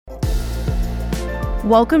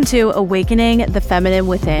Welcome to Awakening the Feminine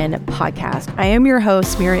Within podcast. I am your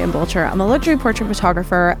host, Miriam Bolcher. I'm a luxury portrait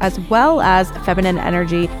photographer as well as a feminine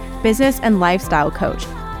energy business and lifestyle coach.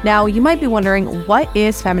 Now, you might be wondering, what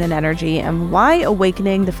is feminine energy and why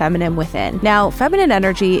awakening the feminine within? Now, feminine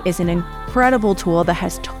energy is an incredible tool that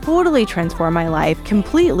has totally transformed my life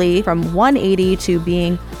completely from 180 to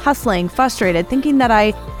being hustling, frustrated, thinking that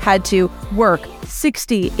I had to work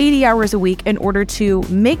 60, 80 hours a week in order to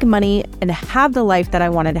make money and have the life that I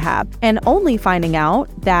wanted to have. And only finding out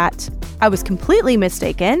that I was completely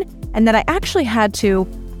mistaken and that I actually had to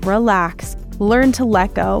relax, learn to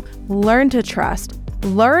let go, learn to trust,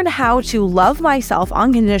 learn how to love myself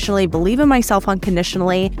unconditionally, believe in myself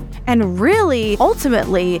unconditionally, and really,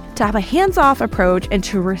 ultimately, to have a hands-off approach and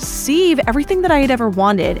to receive everything that I had ever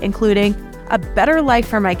wanted, including a better life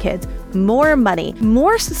for my kids, more money,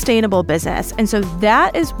 more sustainable business. And so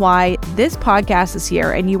that is why this podcast is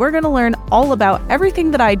here. And you are going to learn all about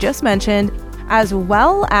everything that I just mentioned, as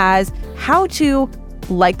well as how to,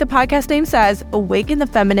 like the podcast name says, awaken the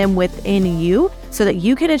feminine within you so that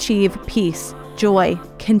you can achieve peace, joy,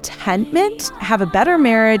 contentment, have a better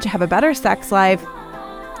marriage, have a better sex life,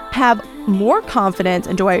 have more confidence,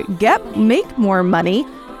 make more money,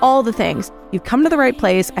 all the things. You've come to the right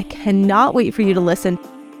place. I cannot wait for you to listen.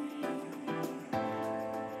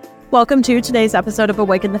 Welcome to today's episode of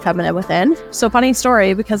Awaken the Feminine Within. So funny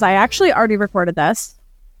story, because I actually already recorded this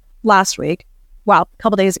last week. Well, a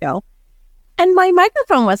couple days ago. And my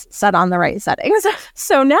microphone wasn't set on the right settings.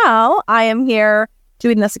 So now I am here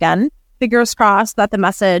doing this again. Fingers crossed that the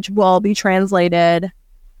message will be translated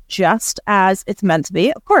just as it's meant to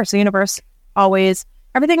be. Of course, the universe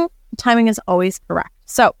timing is always correct.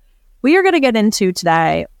 So we are going to get into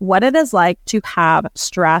today what it is like to have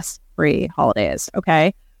stress-free holidays,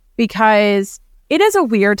 okay? Because it is a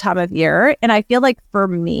weird time of year. And I feel like for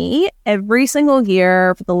me, every single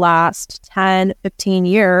year for the last 10, 15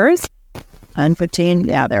 years,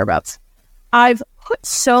 thereabouts, I've put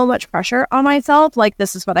so much pressure on myself. Like,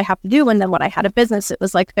 this is what I have to do. And then when I had a business, it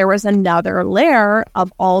was like there was another layer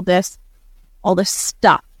of all this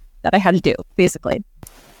stuff that I had to do, basically.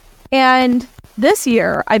 And this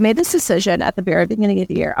year, I made this decision at the very beginning of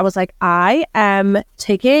the year. I was like, I am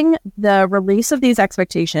taking the release of these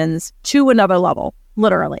expectations to another level,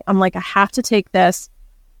 literally. I'm like, I have to take this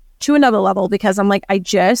to another level because I'm like, I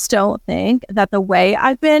just don't think that the way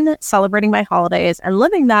I've been celebrating my holidays and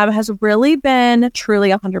living them has really been truly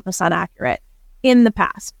 100% accurate in the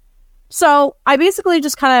past. So I basically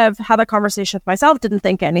just kind of had a conversation with myself, didn't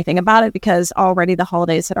think anything about it because already the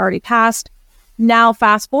holidays had already passed. Now,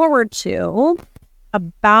 fast forward to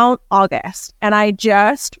about August, and I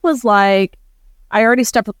just was like, I already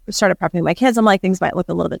started prepping my kids. I'm like, things might look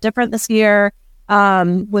a little bit different this year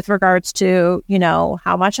with regards to,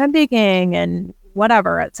 how much I'm baking and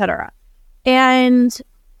whatever, etc. And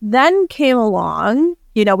then came along,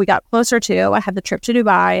 we got closer to, I had the trip to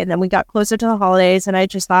Dubai, and then we got closer to the holidays, and I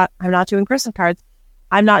just thought, I'm not doing Christmas cards.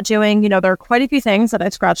 I'm not doing, there are quite a few things that I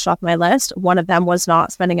scratched off my list. One of them was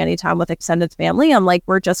not spending any time with extended family. I'm like,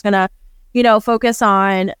 we're just going to, focus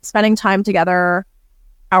on spending time together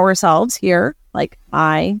ourselves here, like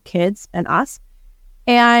my kids and us.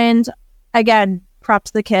 And again,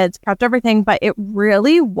 prepped the kids, prepped everything, but it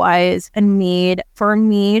really was a need for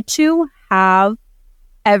me to have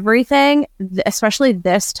everything, especially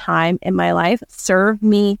this time in my life, serve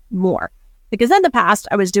me more. Because in the past,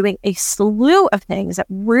 I was doing a slew of things that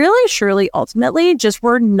really, surely, ultimately just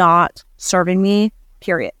were not serving me,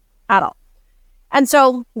 period, at all. And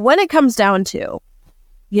so when it comes down to,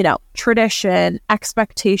 tradition,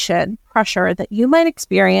 expectation, pressure that you might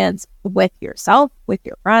experience with yourself, with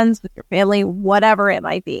your friends, with your family, whatever it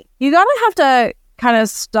might be, you gotta have to kind of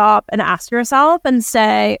stop and ask yourself and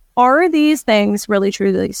say, are these things really,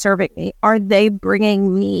 truly serving me? Are they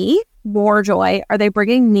bringing me more joy? Are they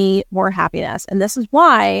bringing me more happiness? And this is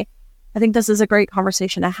why I think this is a great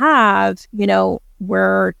conversation to have.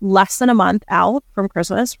 We're less than a month out from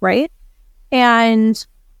Christmas, right? And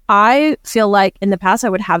I feel like in the past I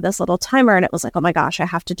would have this little timer and it was like, oh my gosh, I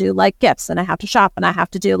have to do like gifts and I have to shop and I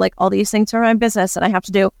have to do like all these things for my business and I have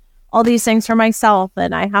to do all these things for myself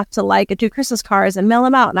and I have to like do Christmas cards and mail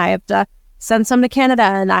them out and I have to send some to Canada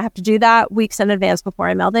and I have to do that weeks in advance before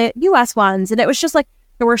I mail the US ones. And it was just like,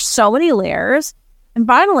 there were so many layers. And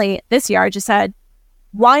finally, this year, I just said,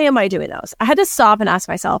 why am I doing those? I had to stop and ask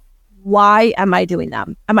myself, why am I doing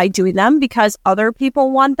them? Am I doing them because other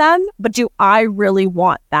people want them? But do I really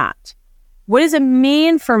want that? What does it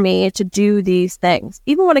mean for me to do these things?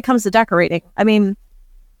 Even when it comes to decorating. I mean,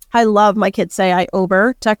 I love, my kids say I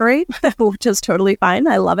over decorate, which is totally fine.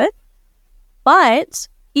 I love it. But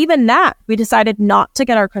even that, we decided not to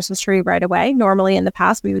get our Christmas tree right away. Normally in the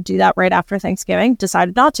past, we would do that right after Thanksgiving.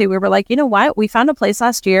 Decided not to. We were like, you know what? We found a place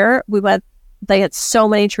last year. We went, they had so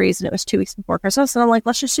many trees and it was 2 weeks before Christmas. And I'm like,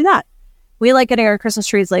 let's just do that. We like getting our Christmas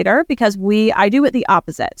trees later because I do it the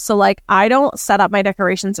opposite. So like, I don't set up my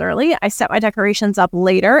decorations early. I set my decorations up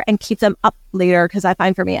later and keep them up later because I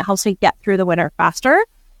find for me, it helps me get through the winter faster.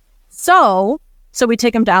 So we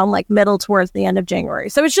take them down like middle towards the end of January.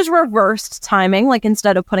 So it's just reversed timing. Like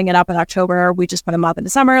instead of putting it up in October, we just put them up in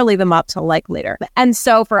December, leave them up till like later. And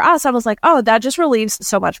so for us, I was like, oh, that just relieves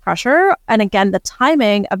so much pressure. And again, the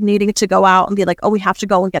timing of needing to go out and be like, oh, we have to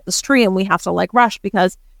go and get this tree and we have to like rush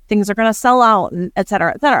because things are going to sell out and et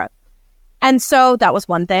cetera, et cetera. And so that was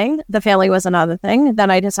one thing. The family was another thing. Then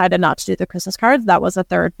I decided not to do the Christmas cards. That was a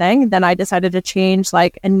third thing. Then I decided to change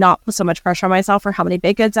and not put so much pressure on myself for how many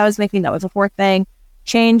baked goods I was making. That was a fourth thing.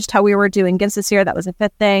 Changed how we were doing gifts this year. That was a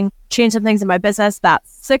fifth thing. Changed some things in my business.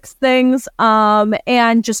 That's 6 things.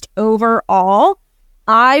 And just overall,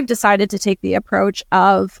 I've decided to take the approach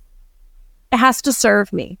of it has to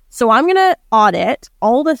serve me. So I'm going to audit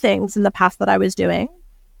all the things in the past that I was doing.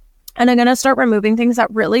 And I'm going to start removing things that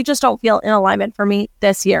really just don't feel in alignment for me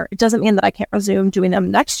this year. It doesn't mean that I can't resume doing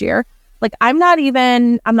them next year. Like I'm not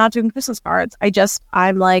doing Christmas cards.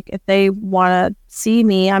 I'm like, if they want to see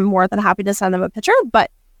me, I'm more than happy to send them a picture,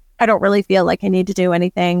 but I don't really feel like I need to do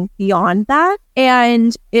anything beyond that.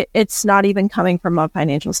 And it's not even coming from a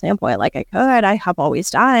financial standpoint. Like I have always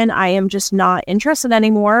done. I am just not interested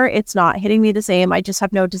anymore. It's not hitting me the same. I just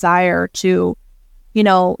have no desire to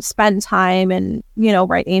spend time and,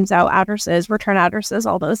 write names out, addresses, return addresses,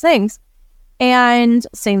 all those things. And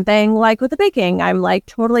same thing like with the baking. I'm like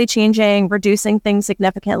totally changing, reducing things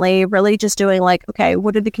significantly, really just doing like, okay,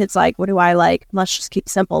 what do the kids like? What do I like? Let's just keep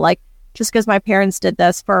simple. Like just because my parents did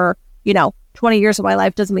this for, 20 years of my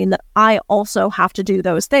life doesn't mean that I also have to do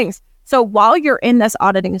those things. So while you're in this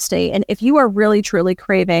auditing state, and if you are really truly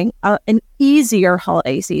craving an easier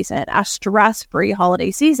holiday season, a stress-free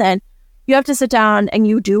holiday season, you have to sit down and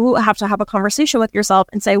you do have to have a conversation with yourself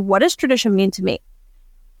and say, what does tradition mean to me?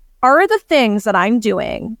 Are the things that I'm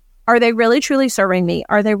doing, are they really truly serving me?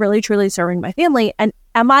 Are they really truly serving my family? And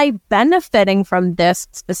am I benefiting from this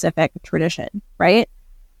specific tradition, right?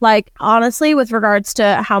 Like, honestly, with regards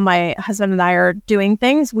to how my husband and I are doing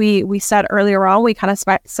things, we said earlier on, we kind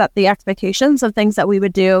of set the expectations of things that we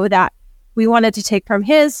would do that we wanted to take from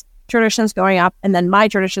his traditions growing up and then my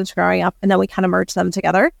traditions growing up, and then we kind of merged them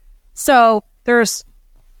together. So there's,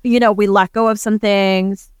 we let go of some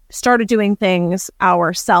things, started doing things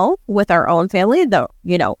ourselves with our own family, though,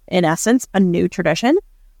 in essence, a new tradition.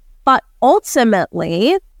 But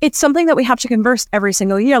ultimately, it's something that we have to converse every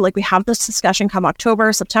single year. Like we have this discussion come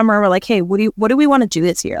October, September. We're like, hey, what do we want to do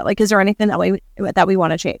this year? Like, is there anything that we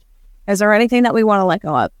want to change? Is there anything that we want to let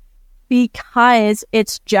go of? Because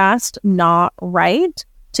it's just not right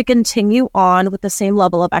to continue on with the same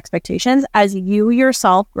level of expectations as you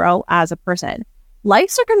yourself grow as a person. Life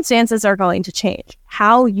circumstances are going to change.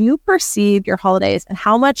 How you perceive your holidays and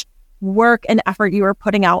how much work and effort you are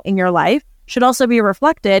putting out in your life should also be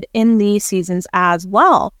reflected in these seasons as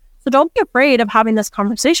well. So don't be afraid of having this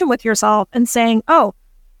conversation with yourself and saying, oh,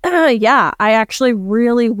 yeah, I actually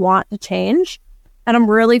really want to change. And I'm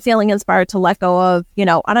really feeling inspired to let go of,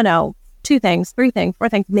 2 things, 3 things, 4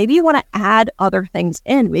 things. Maybe you want to add other things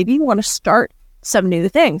in. Maybe you want to start some new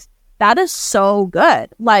things. That is so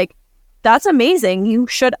good. Like, that's amazing. You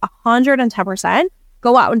should 110%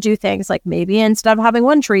 go out and do things like maybe instead of having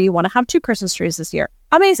 1 tree, you want to have 2 Christmas trees this year.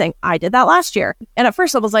 Amazing. I did that last year. And at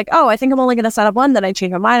first I was like, oh, I think I'm only going to set up 1. Then I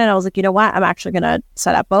changed my mind and I was like, you know what? I'm actually going to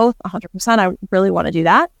set up both 100%. I really want to do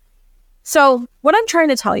that. So what I'm trying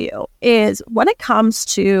to tell you is when it comes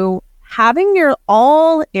to having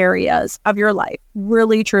all areas of your life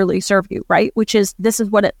really truly serve you, right? This is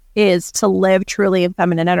what it is to live truly in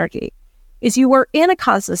feminine energy, is you are in a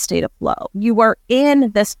constant state of flow. You are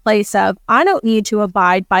in this place of, I don't need to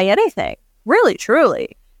abide by anything, really,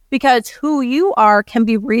 truly, because who you are can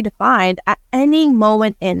be redefined at any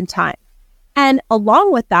moment in time. And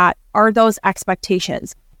along with that are those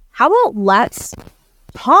expectations. How about let's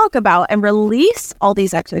talk about and release all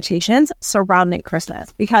these expectations surrounding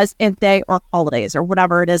Christmas, because if they are holidays or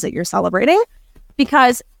whatever it is that you're celebrating,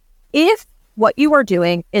 because if what you are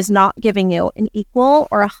doing is not giving you an equal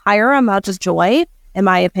or a higher amount of joy, in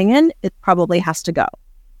my opinion, it probably has to go.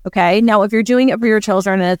 Okay. Now, if you're doing it for your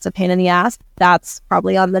children and it's a pain in the ass, that's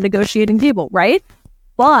probably on the negotiating table, right?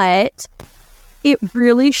 But it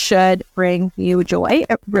really should bring you joy.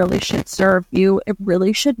 It really should serve you. It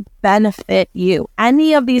really should benefit you.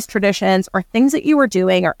 Any of these traditions or things that you are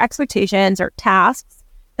doing or expectations or tasks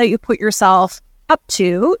that you put yourself up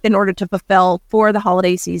to in order to fulfill for the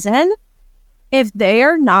holiday season, if they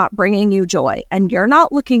are not bringing you joy and you're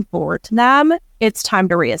not looking forward to them, it's time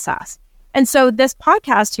to reassess. And so this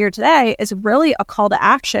podcast here today is really a call to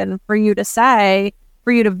action for you to say,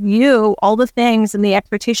 for you to view all the things and the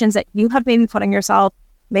expectations that you have maybe put on yourself.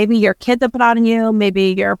 Maybe your kids have put on you,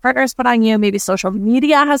 maybe your partner has put on you, maybe social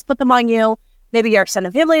media has put them on you, maybe your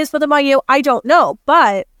extended family has put them on you. I don't know,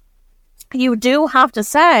 but you do have to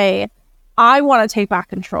say, I want to take back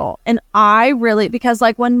control. And I really, because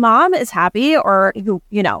like when mom is happy, or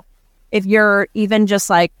if you're even just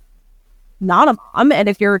like not a mom, and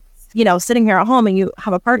if you're, sitting here at home and you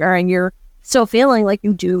have a partner and you're still feeling like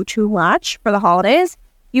you do too much for the holidays,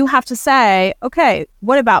 you have to say, okay,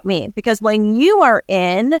 what about me? Because when you are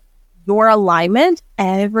in your alignment,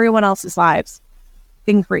 everyone else's lives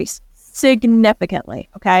increase significantly,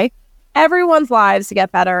 okay? Everyone's lives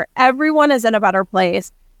get better. Everyone is in a better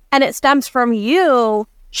place. And it stems from you,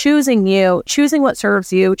 choosing what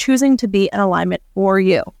serves you, choosing to be in alignment for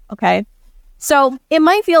you, okay? So it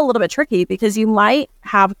might feel a little bit tricky because you might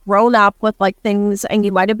have grown up with like things and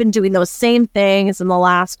you might have been doing those same things in the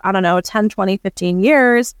last, 10, 20, 15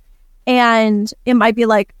 years. And it might be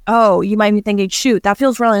like, oh, you might be thinking, shoot, that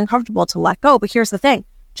feels really uncomfortable to let go. But here's the thing.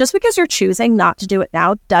 Just because you're choosing not to do it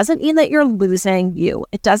now doesn't mean that you're losing you.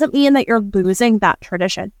 It doesn't mean that you're losing that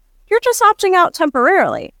tradition. You're just opting out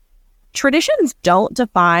temporarily. Traditions don't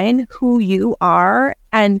define who you are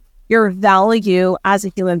and your value as a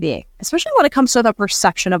human being, especially when it comes to the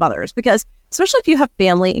perception of others. Because especially if you have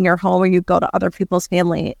family in your home or you go to other people's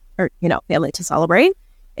family or, family to celebrate,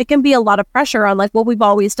 it can be a lot of pressure on like, well, we've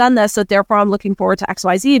always done this, so therefore I'm looking forward to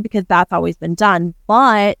XYZ because that's always been done.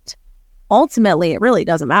 But ultimately, it really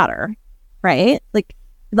doesn't matter, right?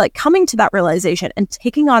 Like coming to that realization and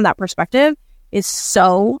taking on that perspective is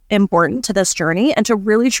so important to this journey and to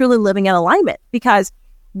really truly living in alignment, because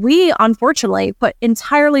we unfortunately put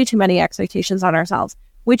entirely too many expectations on ourselves,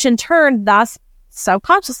 which in turn thus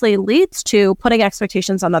subconsciously leads to putting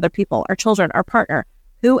expectations on other people, our children, our partner,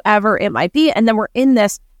 whoever it might be. And then we're in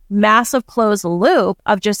this massive closed loop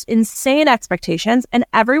of just insane expectations, and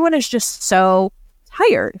everyone is just so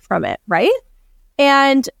tired from it, right?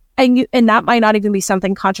 And that might not even be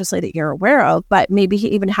something consciously that you're aware of, but maybe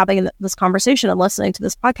even having this conversation and listening to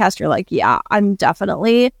this podcast, you're like, yeah, I'm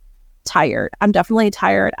definitely tired. I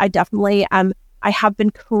have been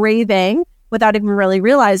craving, without even really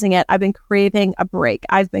realizing it, I've been craving a break.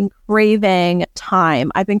 I've been craving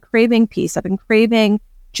time. I've been craving peace. I've been craving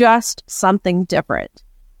just something different.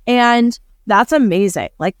 And that's amazing.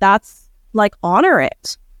 Honor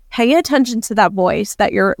it. Pay attention to that voice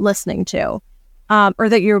that you're listening to. Or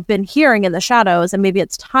that you've been hearing in the shadows, and maybe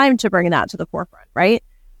it's time to bring that to the forefront, right?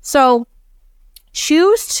 So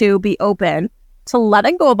choose to be open to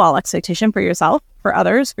letting go of all expectation for yourself, for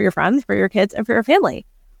others, for your friends, for your kids, and for your family.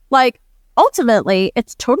 Ultimately,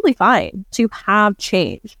 it's totally fine to have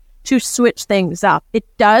change, to switch things up. It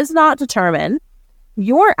does not determine,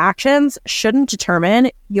 your actions shouldn't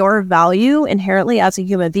determine your value inherently as a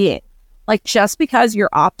human being. Just because you're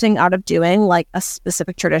opting out of doing a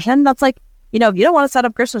specific tradition, that's if you don't want to set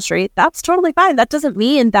up Christmas tree, that's totally fine. That doesn't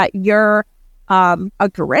mean that you're a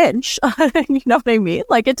Grinch. You know what I mean?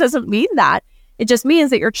 It doesn't mean that. It just means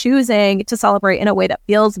that you're choosing to celebrate in a way that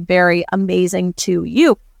feels very amazing to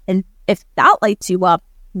you. And if that lights you up,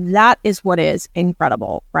 that is what is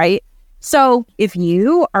incredible, right? So if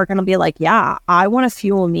you are going to be like, yeah, I want to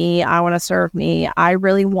fuel me, I want to serve me, I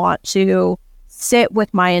really want to sit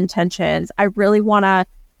with my intentions, I really want to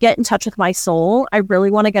get in touch with my soul, I really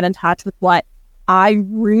want to get in touch with what I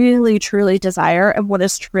really, truly desire and what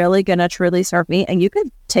is truly going to truly serve me. And you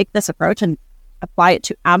can take this approach and apply it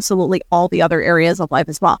to absolutely all the other areas of life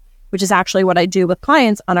as well, which is actually what I do with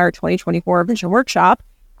clients on our 2024 Vision Workshop,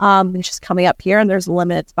 which is coming up here, and there's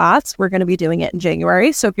limited spots. We're going to be doing it in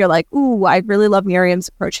January. So if you're like, ooh, I really love Miriam's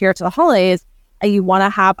approach here to the holidays, and you want to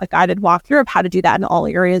have a guided walkthrough of how to do that in all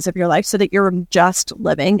areas of your life so that you're just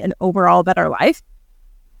living an overall better life,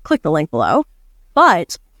 click the link below.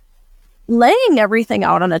 But laying everything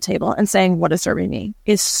out on a table and saying what is serving me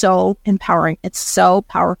is so empowering. It's so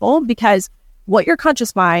powerful, because what your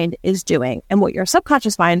conscious mind is doing and what your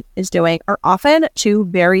subconscious mind is doing are often two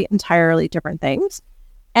very entirely different things.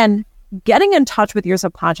 And getting in touch with your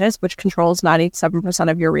subconscious, which controls 97%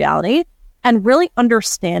 of your reality, and really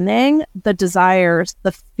understanding the desires,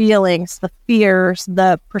 the feelings, the fears,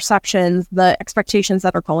 the perceptions, the expectations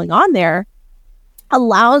that are going on there,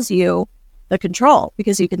 allows you the control,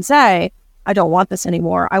 because you can say, I don't want this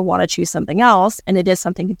anymore. I want to choose something else. And it is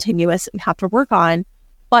something continuous and have to work on.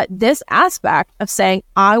 But this aspect of saying,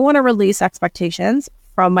 I want to release expectations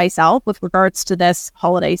from myself with regards to this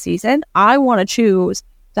holiday season. I want to choose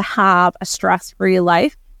to have a stress-free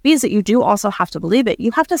life means that you do also have to believe it.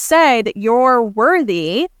 You have to say that you're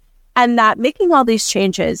worthy and that making all these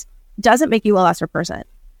changes doesn't make you a lesser person.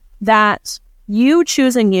 That you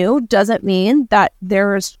choosing you doesn't mean that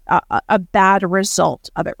there's a bad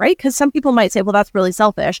result of it, right? Because some people might say, well, that's really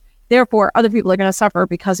selfish. Therefore, other people are going to suffer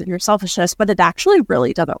because of your selfishness. But it actually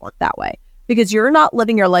really doesn't work that way because you're not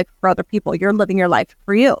living your life for other people. You're living your life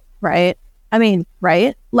for you, right? I mean,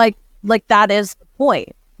 right? Like that is the point.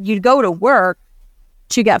 You go to work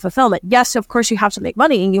to get fulfillment. Yes, of course, you have to make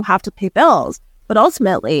money and you have to pay bills. But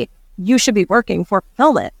ultimately, you should be working for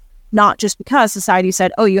fulfillment. Not just because society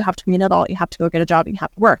said, oh, you have to be an adult, you have to go get a job, you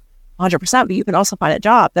have to work 100%, but you can also find a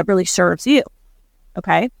job that really serves you.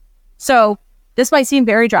 Okay. So this might seem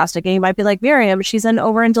very drastic and you might be like, Miriam, she's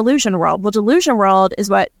over in delusion world. Well, delusion world is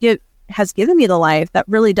what has given me the life that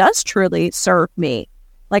really does truly serve me.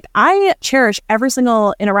 Like I cherish every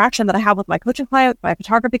single interaction that I have with my coaching client, my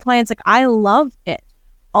photography clients. Like I love it.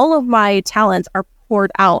 All of my talents are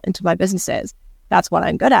poured out into my businesses. That's what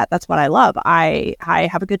I'm good at. That's what I love. I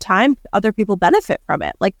have a good time. Other people benefit from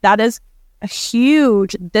it. Like that is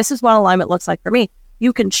this is what alignment looks like for me.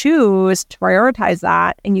 You can choose to prioritize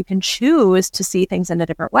that and you can choose to see things in a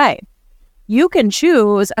different way. You can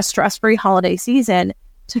choose a stress-free holiday season,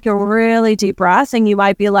 take a really deep breath, and you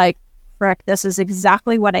might be like, frick, this is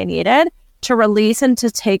exactly what I needed to release and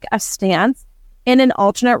to take a stance in an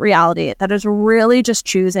alternate reality that is really just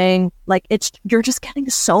choosing, like you're just getting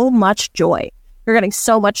so much joy. You're getting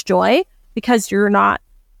so much joy because you're not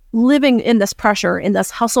living in this pressure, in this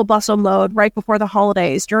hustle bustle mode right before the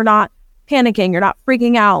holidays. You're not panicking. You're not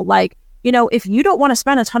freaking out. Like, if you don't want to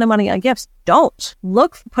spend a ton of money on gifts, don't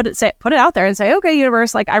put it out there and say, okay,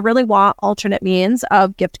 universe, like I really want alternate means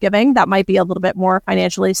of gift giving that might be a little bit more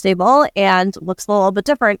financially stable and looks a little bit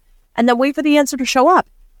different. And then wait for the answer to show up.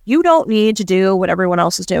 You don't need to do what everyone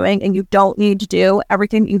else is doing and you don't need to do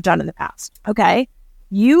everything that you've done in the past. Okay.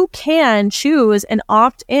 You can choose and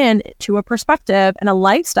opt in to a perspective and a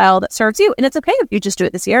lifestyle that serves you. And it's okay if you just do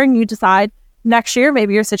it this year and you decide next year,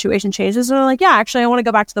 maybe your situation changes and you're like, yeah, actually, I want to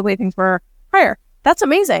go back to the way things were prior. That's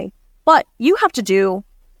amazing. But you have to do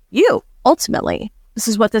you. Ultimately, this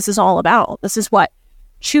is what this is all about. This is what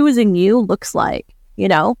choosing you looks like.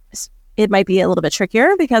 It might be a little bit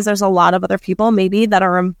trickier because there's a lot of other people maybe that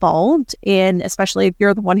are involved in, especially if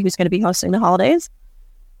you're the one who's going to be hosting the holidays.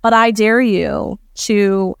 But I dare you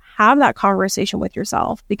to have that conversation with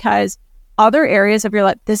yourself because other areas of your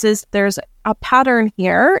life, there's a pattern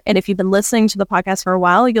here. And if you've been listening to the podcast for a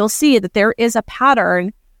while, you'll see that there is a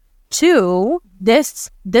pattern to this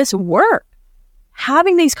work.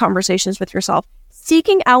 Having these conversations with yourself,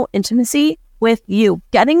 seeking out intimacy with you,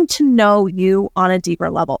 getting to know you on a deeper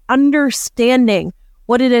level, understanding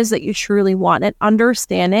what it is that you truly want and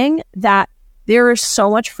understanding that there is so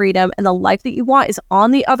much freedom and the life that you want is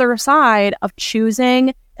on the other side of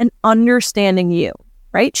choosing and understanding you,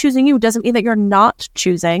 right? Choosing you doesn't mean that you're not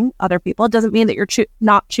choosing other people. It doesn't mean that you're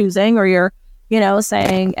not choosing or you're,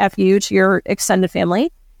 saying F you to your extended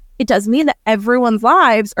family. It does mean that everyone's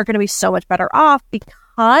lives are going to be so much better off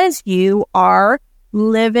because you are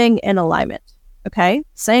living in alignment, okay?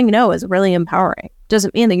 Saying no is really empowering.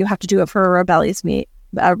 Doesn't mean that you have to do it for a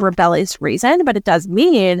rebellious reason, but it does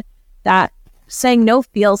mean that saying no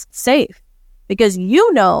feels safe because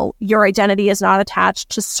your identity is not attached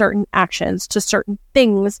to certain actions, to certain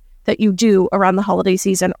things that you do around the holiday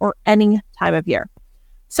season or any time of year.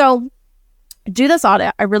 So do this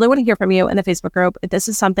audit. I really want to hear from you in the Facebook group. If this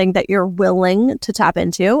is something that you're willing to tap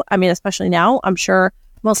into, I mean, especially now, I'm sure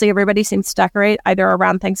mostly everybody seems to decorate either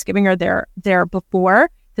around Thanksgiving or there before.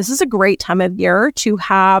 This is a great time of year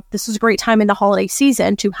this is a great time in the holiday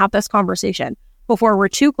season to have this conversation. Before we're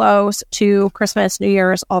too close to Christmas, New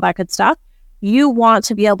Year's, all that good stuff, you want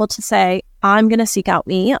to be able to say, I'm going to seek out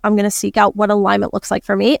me. I'm going to seek out what alignment looks like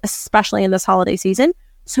for me, especially in this holiday season.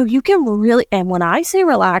 So you can really, and when I say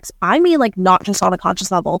relax, I mean like not just on a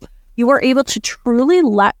conscious level, you are able to truly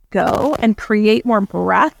let go and create more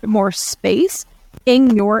breath, more space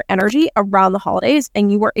in your energy around the holidays.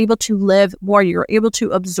 And you are able to live more. You're able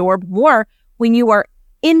to absorb more when you are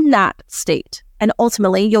in that state. And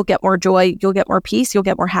ultimately, you'll get more joy, you'll get more peace, you'll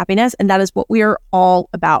get more happiness. And that is what we are all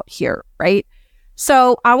about here, right?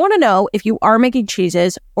 So I want to know if you are making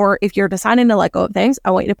choices or if you're deciding to let go of things, I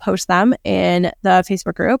want you to post them in the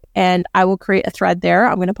Facebook group and I will create a thread there.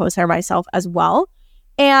 I'm going to post there myself as well.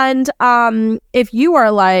 And if you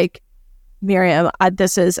are like, Miriam,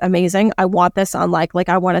 this is amazing. I want this on like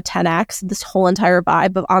I want a 10x, this whole entire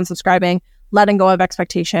vibe of unsubscribing, letting go of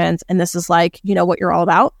expectations. And this is like, what you're all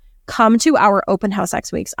about. come to our open house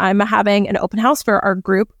next week. I'm having an open house for our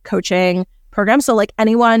group coaching program. So like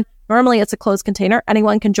anyone, normally it's a closed container.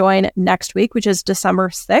 Anyone can join next week, which is December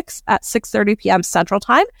 6th at 6:30 p.m. Central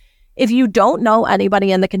Time. If you don't know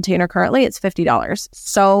anybody in the container currently, it's $50.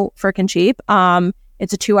 So freaking cheap.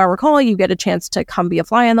 It's a 2-hour call. You get a chance to come be a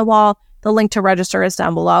fly on the wall. The link to register is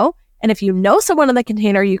down below. And if you know someone in the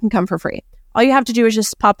container, you can come for free. All you have to do is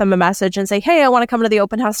just pop them a message and say, hey, I want to come to the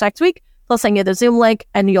open house next week. They'll send you the Zoom link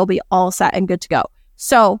and you'll be all set and good to go.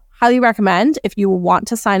 So highly recommend if you want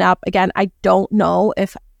to sign up. Again, I don't know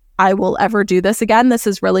if I will ever do this again. This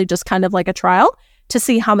is really just kind of like a trial to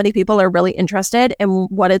see how many people are really interested in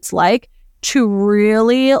what it's like to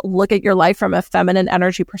really look at your life from a feminine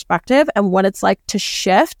energy perspective and what it's like to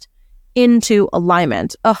shift into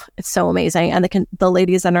alignment. Oh, it's so amazing. And the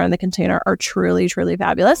ladies that are in the container are truly, truly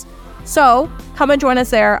fabulous. So come and join us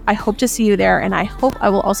there. I hope to see you there. And I hope I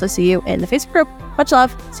will also see you in the Facebook group. Much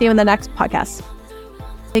love. See you in the next podcast.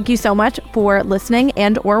 Thank you so much for listening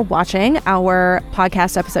and or watching our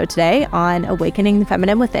podcast episode today on Awakening the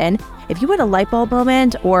Feminine Within. If you had a light bulb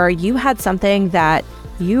moment or you had something that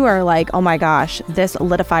you are like, oh my gosh, this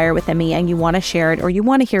lit a fire within me and you want to share it, or you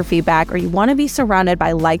want to hear feedback, or you want to be surrounded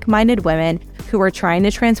by like-minded women who are trying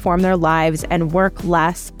to transform their lives and work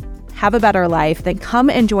less, have a better life, then come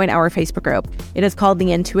and join our Facebook group. It is called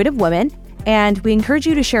The Intuitive Women. And we encourage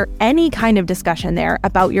you to share any kind of discussion there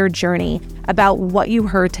about your journey, about what you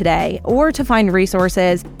heard today, or to find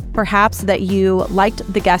resources, perhaps that you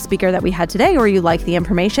liked the guest speaker that we had today, or you like the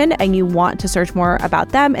information and you want to search more about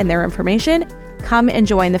them and their information. Come and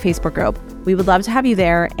join the Facebook group. We would love to have you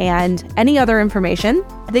there. And any other information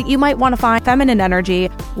that you might want to find, feminine energy,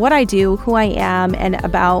 what I do, who I am, and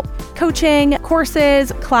about coaching,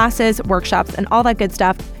 courses, classes, workshops, and all that good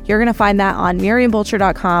stuff, you're going to find that on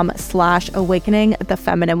miriambulcher.com/awakening the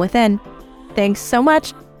feminine within. Thanks so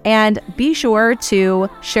much. And be sure to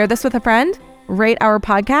share this with a friend, rate our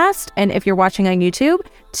podcast. And if you're watching on YouTube,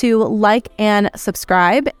 to like and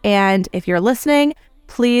subscribe. And if you're listening,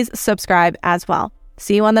 please subscribe as well.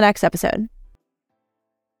 See you on the next episode.